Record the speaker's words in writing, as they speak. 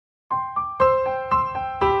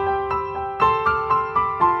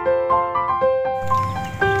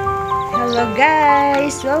Hello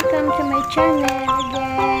guys, welcome to my channel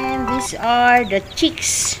again. These are the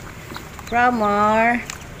chicks from our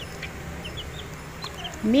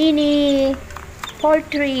mini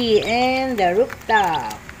poultry and the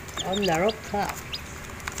rooftop. On the rooftop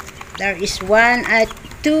there is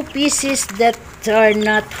two pieces that are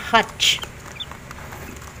not hatched.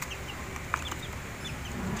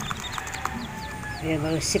 We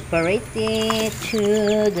will separate it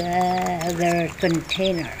to the other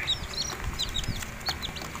container.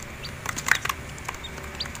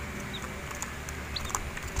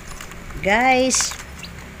 Guys,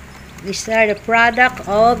 these are the product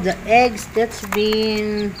of the eggs that's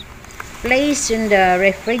been placed in the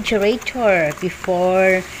refrigerator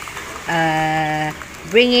before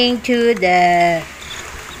bringing to the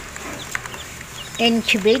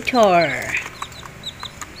incubator.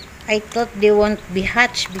 I thought they won't be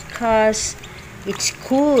hatched because it's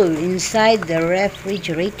cool inside the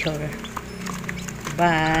refrigerator,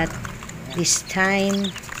 but this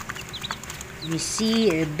time we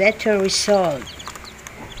see a better result.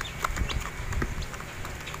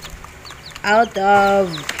 Out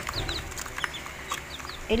of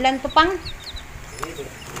ilan to pang?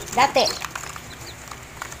 Dati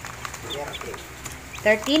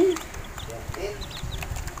 13?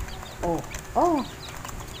 Oh.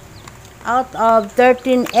 Out of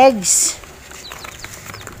 13 eggs,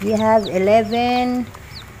 we have 11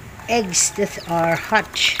 eggs that are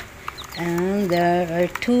hatched, and there are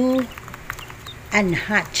 2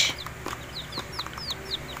 unhatched.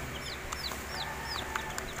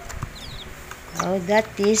 Oh, that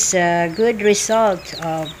is a good result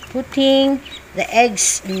of putting the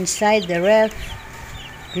eggs inside the ref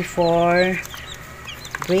before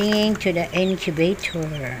bringing to the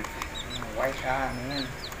incubator.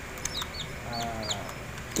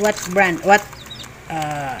 What brand? What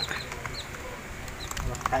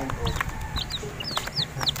kind of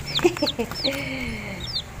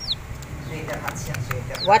sweater hats?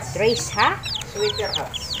 What race, huh? Sweater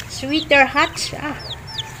hats. Sweater hats?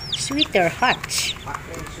 Sweater hats.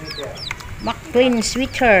 McLean sweater. McLean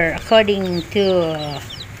sweater, according to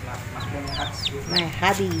McLean hats. my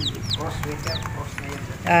hubby. Cross sweater. Cross na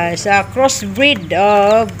yun. It's a crossbreed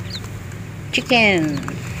of chicken.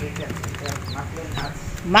 Sweater. McLean hats.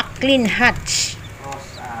 McLean hats.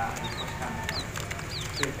 Cross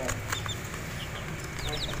sweater.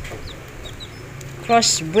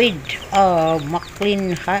 Crossbreed of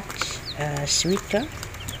McLean hats sweater.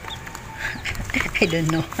 I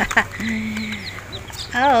don't know.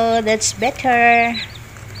 Oh, that's better.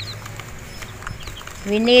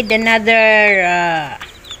 We need another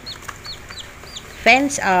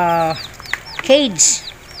fence cage,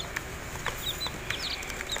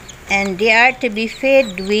 and they are to be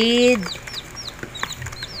fed with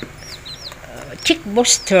chick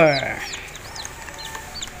booster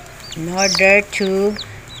in order to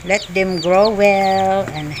let them grow well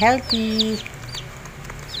and healthy.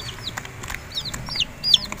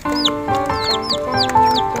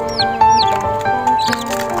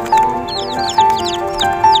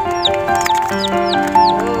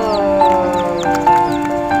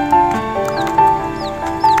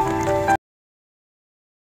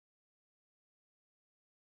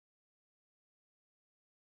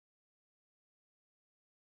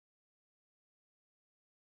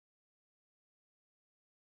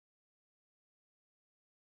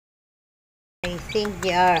 I think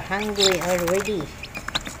they are hungry already.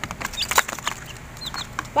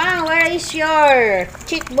 Wow, where is your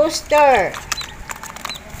chick booster?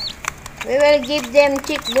 We will give them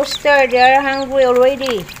chick booster. They are hungry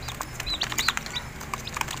already.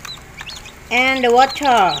 And the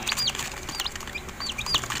water.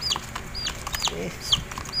 It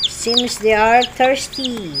seems they are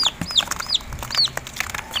thirsty.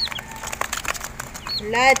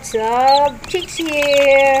 Lots of chicks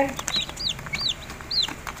here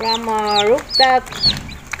from our rooftop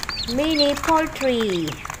mini poultry,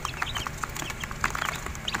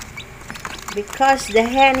 because the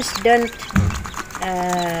hens don't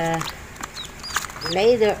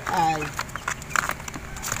lay their eggs.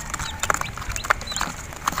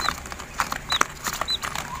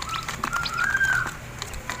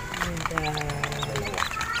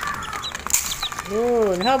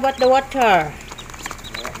 Good. How about the water?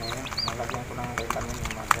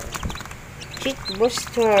 Chick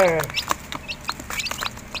booster.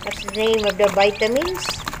 What's the name of the vitamins?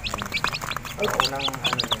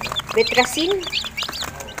 Betracin?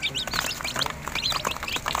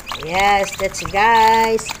 Yes, that's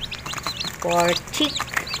guys for chicks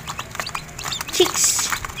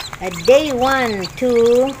at day 1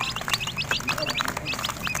 to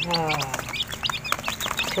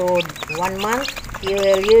So 1 month, you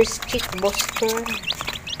will use chick booster.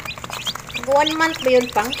 1 month ba yun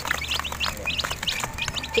pang?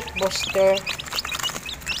 Chick booster.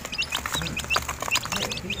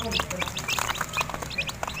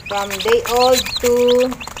 From day old to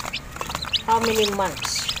how many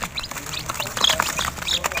months?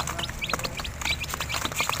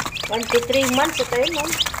 23 months ito yun, no?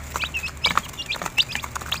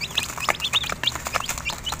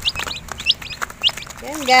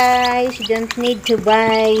 Yan guys, you don't need to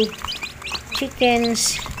buy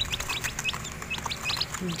chickens.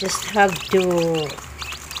 You just have to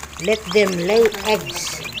let them lay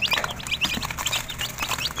eggs.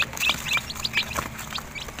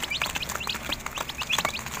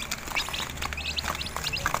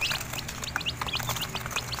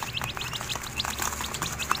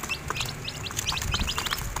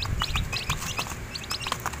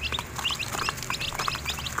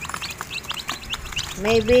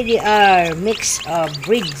 Maybe they are mix of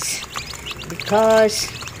breeds because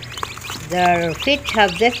their feet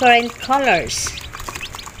have different colors.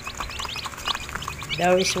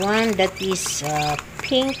 There is one that is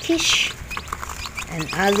pinkish and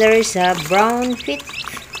others have brown feet.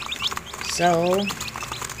 So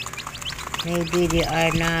maybe they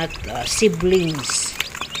are not siblings.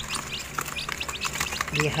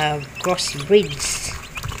 They have crossbreeds.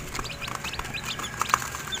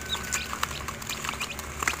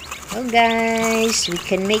 Well guys, we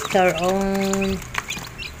can make our own.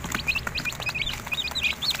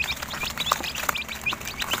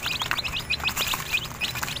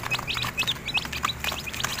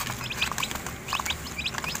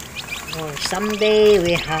 Or someday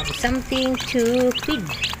we have something to feed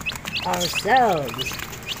ourselves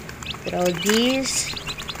through these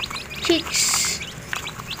chicks.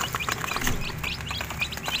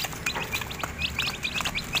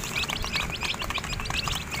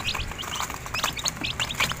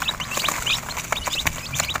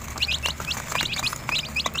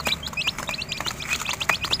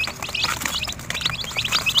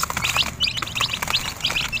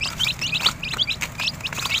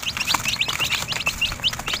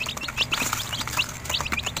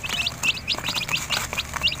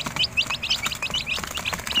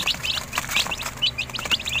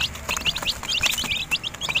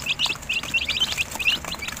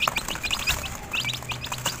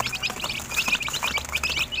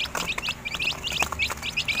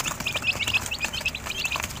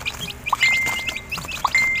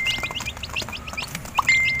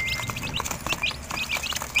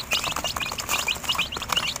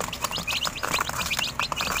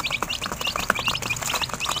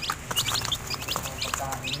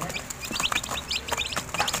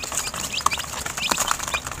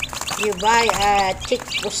 You buy a chick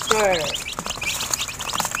booster.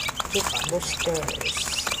 Chick boosters.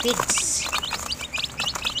 Feeds.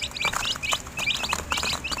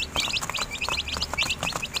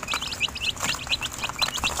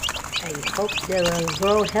 I hope they will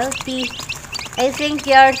grow healthy. I think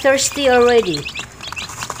you are thirsty already.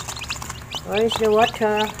 Where is the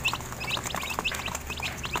water?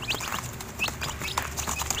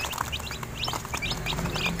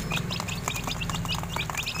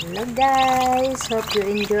 Hello guys, hope you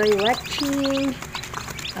enjoy watching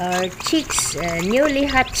our chicks, newly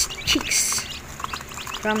hatched chicks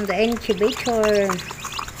from the incubator.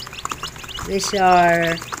 These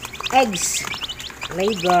are eggs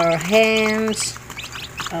laid by our hens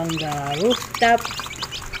on the Rooftop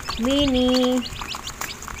mini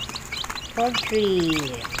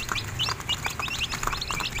poultry.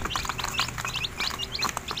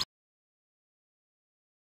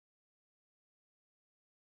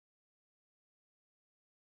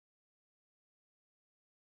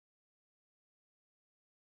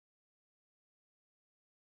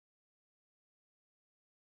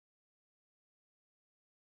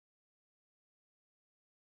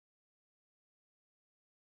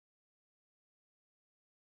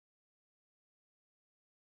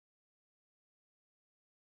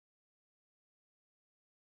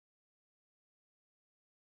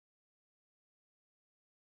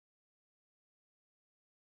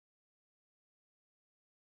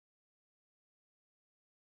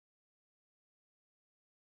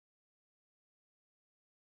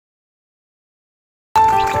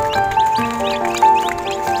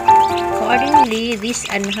 Accordingly, these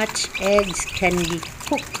unhatched eggs can be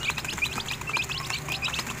cooked.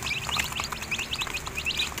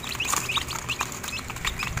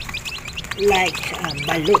 Like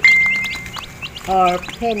balut or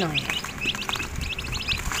penoy.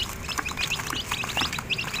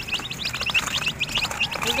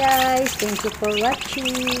 Hey guys, thank you for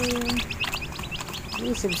watching.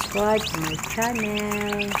 Please subscribe to my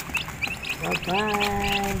channel. Bye-bye.